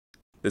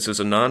This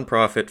is a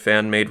non-profit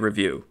fan-made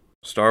review.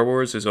 Star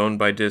Wars is owned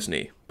by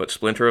Disney, but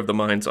Splinter of the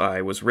Mind's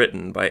Eye was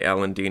written by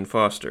Alan Dean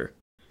Foster.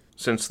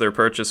 Since their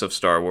purchase of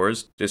Star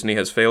Wars, Disney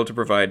has failed to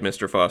provide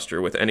Mr.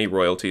 Foster with any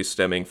royalties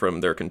stemming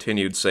from their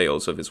continued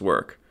sales of his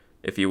work.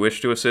 If you wish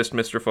to assist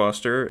Mr.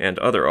 Foster and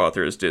other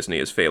authors Disney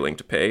is failing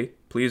to pay,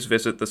 please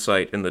visit the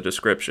site in the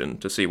description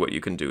to see what you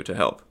can do to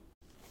help.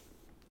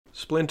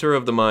 Splinter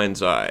of the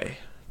Mind's Eye.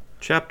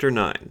 Chapter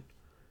 9.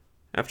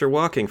 After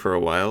walking for a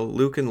while,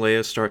 Luke and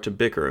Leia start to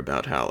bicker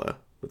about Hala,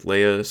 with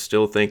Leia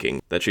still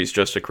thinking that she's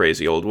just a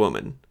crazy old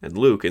woman, and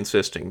Luke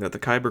insisting that the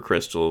Kyber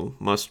crystal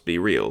must be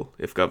real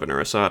if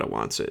Governor Asada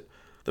wants it.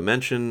 The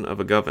mention of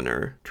a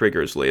governor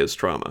triggers Leia's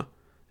trauma,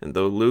 and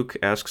though Luke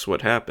asks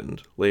what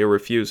happened, Leia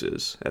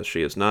refuses, as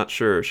she is not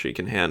sure she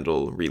can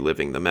handle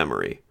reliving the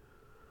memory.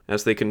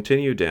 As they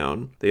continue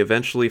down, they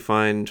eventually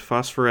find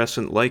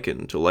phosphorescent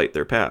lichen to light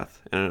their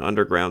path, and an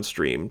underground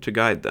stream to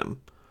guide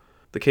them.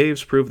 The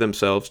caves prove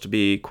themselves to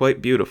be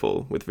quite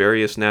beautiful, with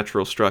various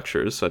natural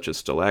structures such as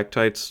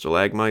stalactites,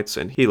 stalagmites,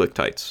 and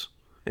helictites,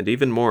 and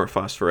even more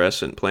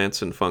phosphorescent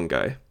plants and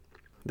fungi.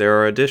 There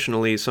are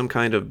additionally some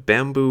kind of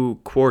bamboo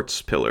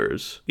quartz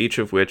pillars, each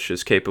of which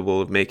is capable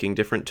of making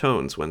different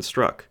tones when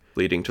struck,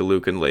 leading to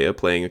Luke and Leia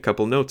playing a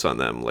couple notes on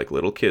them like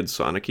little kids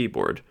on a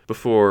keyboard,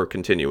 before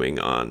continuing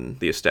on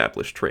the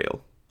established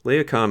trail.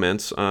 Leia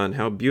comments on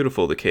how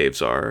beautiful the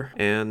caves are,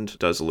 and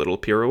does a little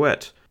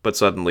pirouette, but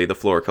suddenly the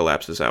floor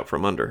collapses out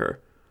from under her.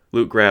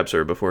 Luke grabs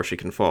her before she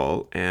can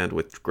fall, and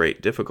with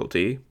great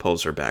difficulty,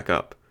 pulls her back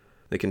up.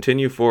 They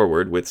continue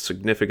forward with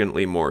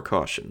significantly more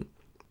caution.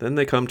 Then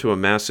they come to a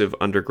massive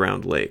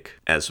underground lake,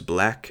 as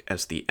black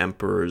as the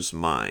Emperor's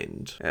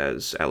mind,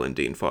 as Alan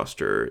Dean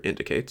Foster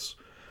indicates.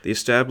 The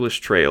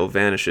established trail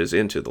vanishes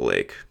into the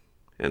lake,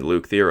 and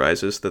Luke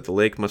theorizes that the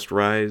lake must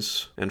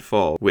rise and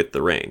fall with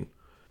the rain.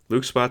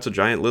 Luke spots a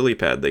giant lily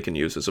pad they can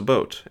use as a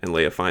boat, and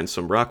Leia finds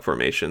some rock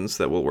formations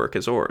that will work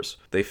as oars.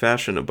 They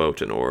fashion a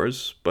boat and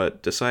oars,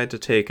 but decide to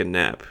take a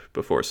nap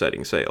before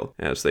setting sail,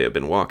 as they have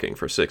been walking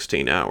for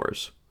 16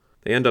 hours.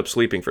 They end up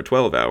sleeping for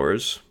 12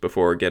 hours,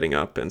 before getting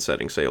up and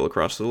setting sail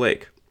across the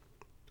lake.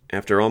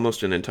 After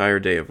almost an entire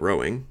day of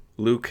rowing,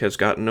 Luke has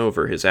gotten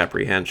over his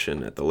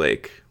apprehension at the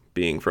lake,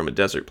 being from a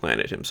desert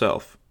planet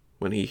himself,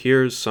 when he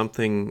hears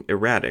something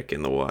erratic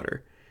in the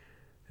water.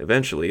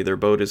 Eventually, their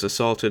boat is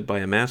assaulted by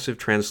a massive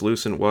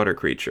translucent water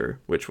creature,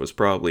 which was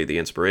probably the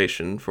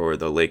inspiration for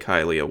the Lake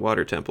Hylia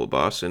water temple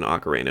boss in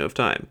Ocarina of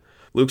Time.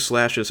 Luke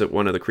slashes at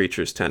one of the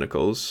creature's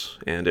tentacles,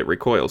 and it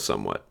recoils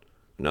somewhat.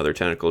 Another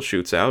tentacle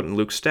shoots out, and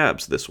Luke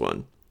stabs this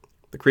one.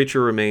 The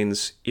creature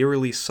remains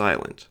eerily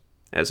silent,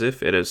 as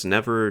if it has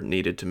never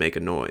needed to make a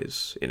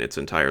noise in its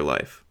entire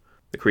life.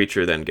 The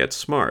creature then gets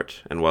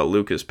smart, and while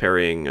Luke is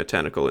parrying a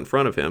tentacle in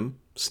front of him,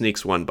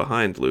 sneaks one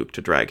behind Luke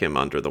to drag him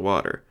under the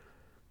water.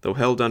 Though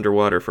held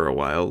underwater for a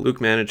while, Luke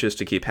manages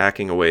to keep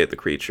hacking away at the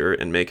creature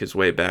and make his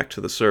way back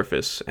to the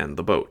surface and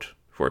the boat.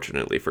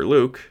 Fortunately for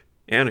Luke,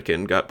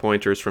 Anakin got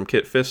pointers from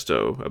Kit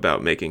Fisto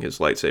about making his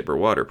lightsaber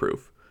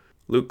waterproof.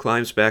 Luke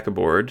climbs back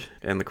aboard,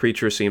 and the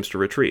creature seems to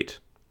retreat.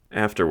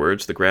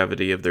 Afterwards, the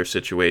gravity of their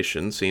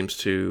situation seems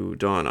to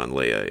dawn on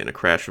Leia in a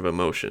crash of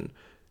emotion,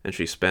 and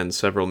she spends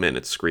several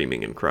minutes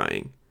screaming and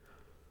crying.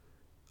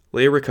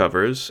 Leia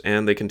recovers,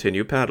 and they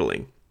continue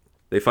paddling.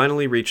 They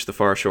finally reach the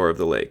far shore of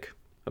the lake.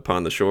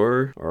 Upon the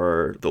shore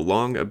are the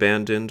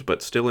long-abandoned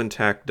but still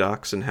intact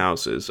docks and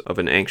houses of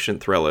an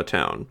ancient Thrella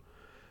town.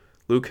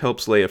 Luke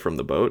helps Leia from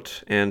the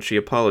boat, and she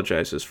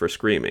apologizes for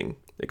screaming,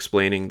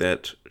 explaining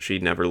that she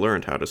never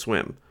learned how to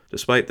swim.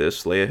 Despite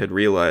this, Leia had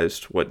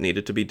realized what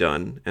needed to be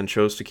done, and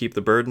chose to keep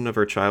the burden of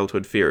her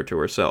childhood fear to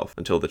herself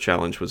until the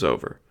challenge was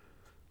over.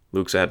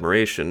 Luke's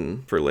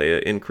admiration for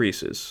Leia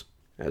increases,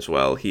 as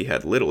while he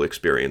had little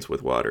experience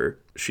with water,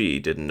 she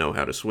didn't know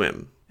how to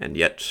swim, and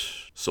yet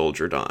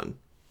soldiered on.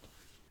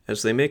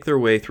 As they make their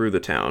way through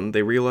the town,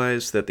 they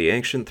realize that the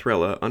ancient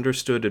Thrella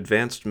understood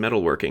advanced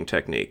metalworking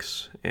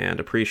techniques and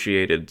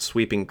appreciated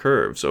sweeping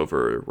curves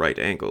over right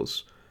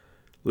angles.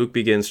 Luke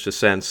begins to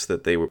sense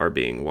that they are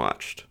being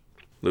watched.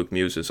 Luke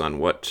muses on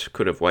what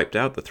could have wiped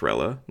out the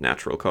Thrella: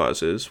 natural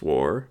causes,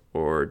 war,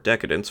 or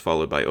decadence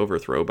followed by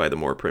overthrow by the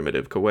more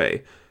primitive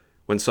Kawaii,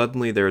 when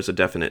suddenly there is a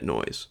definite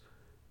noise.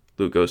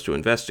 Luke goes to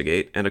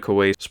investigate, and a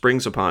Kawaii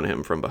springs upon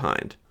him from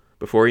behind.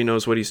 Before he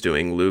knows what he's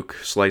doing, Luke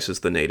slices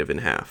the native in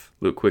half.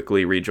 Luke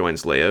quickly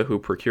rejoins Leia, who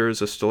procures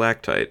a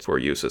stalactite for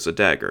use as a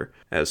dagger,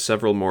 as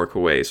several more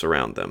Kawaii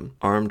surround them,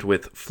 armed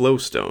with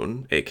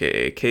flowstone,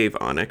 aka cave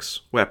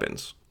onyx,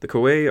 weapons. The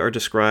Kawaii are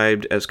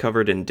described as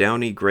covered in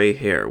downy gray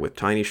hair with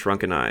tiny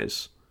shrunken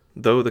eyes,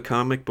 though the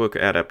comic book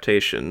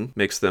adaptation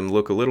makes them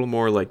look a little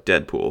more like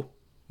Deadpool,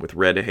 with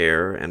red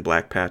hair and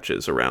black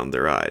patches around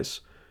their eyes.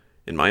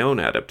 In my own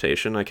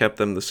adaptation, I kept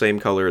them the same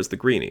color as the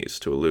Greenies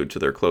to allude to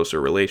their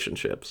closer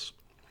relationships.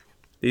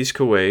 These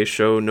Kawaii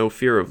show no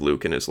fear of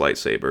Luke and his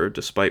lightsaber,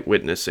 despite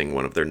witnessing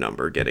one of their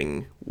number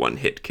getting one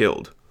hit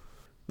killed.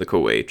 The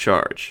Kawaii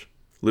charge.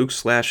 Luke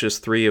slashes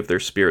 3 of their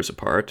spears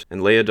apart,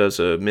 and Leia does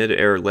a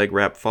mid-air leg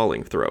wrap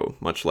falling throw,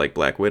 much like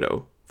Black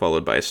Widow,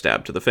 followed by a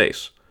stab to the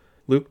face.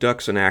 Luke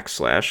ducks an axe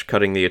slash,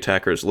 cutting the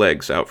attacker's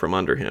legs out from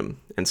under him,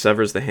 and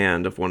severs the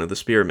hand of one of the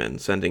spearmen,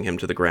 sending him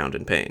to the ground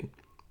in pain.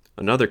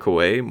 Another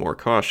Kuei, more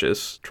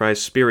cautious, tries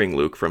spearing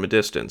Luke from a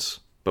distance,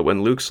 but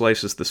when Luke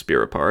slices the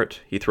spear apart,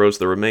 he throws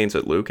the remains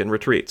at Luke and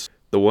retreats.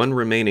 The one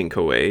remaining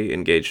Kuei,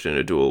 engaged in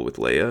a duel with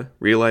Leia,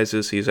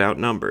 realizes he's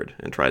outnumbered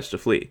and tries to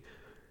flee.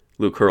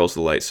 Luke hurls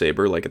the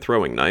lightsaber like a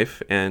throwing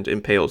knife and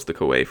impales the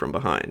Kuei from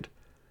behind.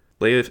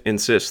 Leia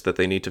insists that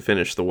they need to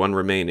finish the one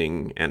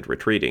remaining and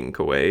retreating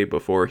Kuei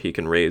before he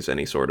can raise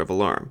any sort of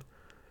alarm.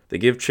 They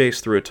give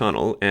chase through a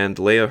tunnel, and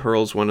Leia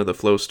hurls one of the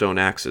flowstone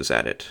axes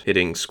at it,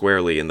 hitting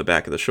squarely in the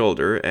back of the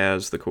shoulder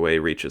as the Kuei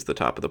reaches the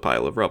top of the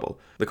pile of rubble.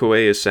 The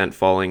Kuei is sent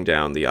falling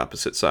down the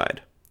opposite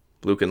side.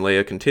 Luke and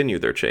Leia continue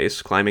their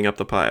chase, climbing up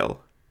the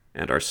pile,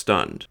 and are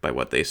stunned by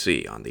what they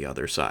see on the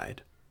other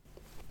side.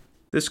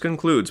 This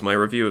concludes my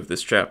review of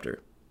this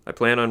chapter. I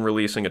plan on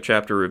releasing a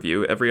chapter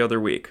review every other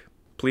week.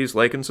 Please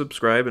like and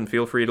subscribe, and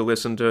feel free to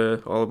listen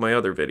to all of my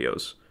other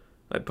videos.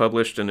 I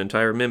published an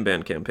entire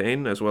Mimban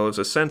campaign, as well as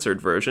a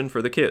censored version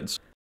for the kids.